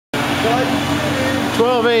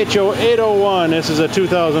12H0801. This is a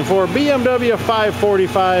 2004 BMW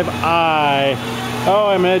 545I. Oh,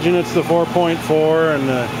 I imagine it's the 4.4 and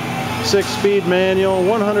the 6-speed manual.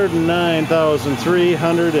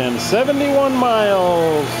 109,371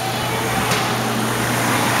 miles.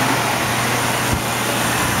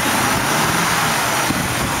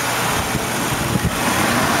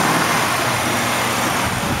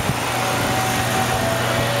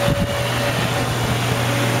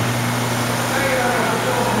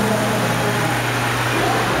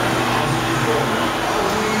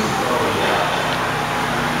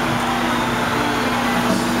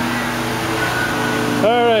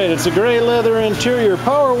 Alright, it's a gray leather interior,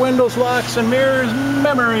 power windows, locks and mirrors,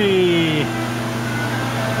 memory.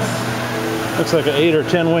 Looks like an 8 or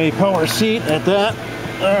 10 way power seat at that.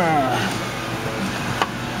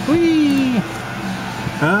 Whee!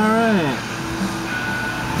 Alright.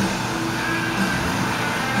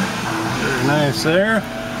 Very nice there.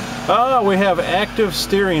 We have active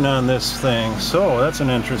steering on this thing, so that's an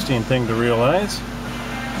interesting thing to realize.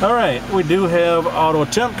 Alright, we do have auto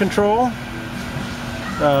temp control.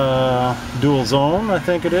 Dual zone, I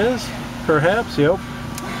think it is, perhaps. Yep.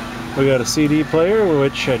 We got a CD player,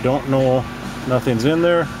 which I don't know, nothing's in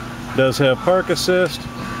there. Does have park assist,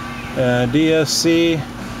 DSC,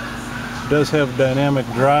 does have dynamic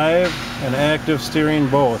drive and active steering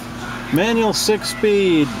both. Manual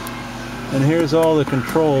 6-speed, and here's all the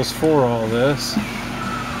controls for all this.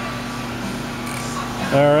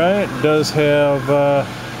 Alright, does have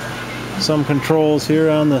some controls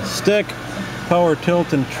here on the stick. Power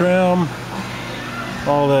tilt and trim,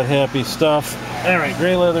 all that happy stuff. Alright,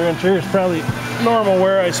 gray leather interior is probably normal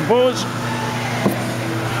wear, I suppose.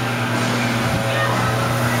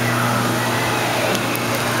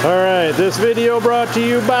 Alright, this video brought to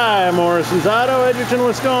you by Morrison's Auto, Edgerton,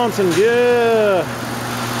 Wisconsin. Yeah.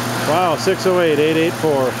 Wow,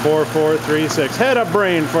 608-884-4436. Had a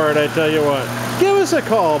brain fart, I tell you what. Give us a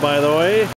call, by the way.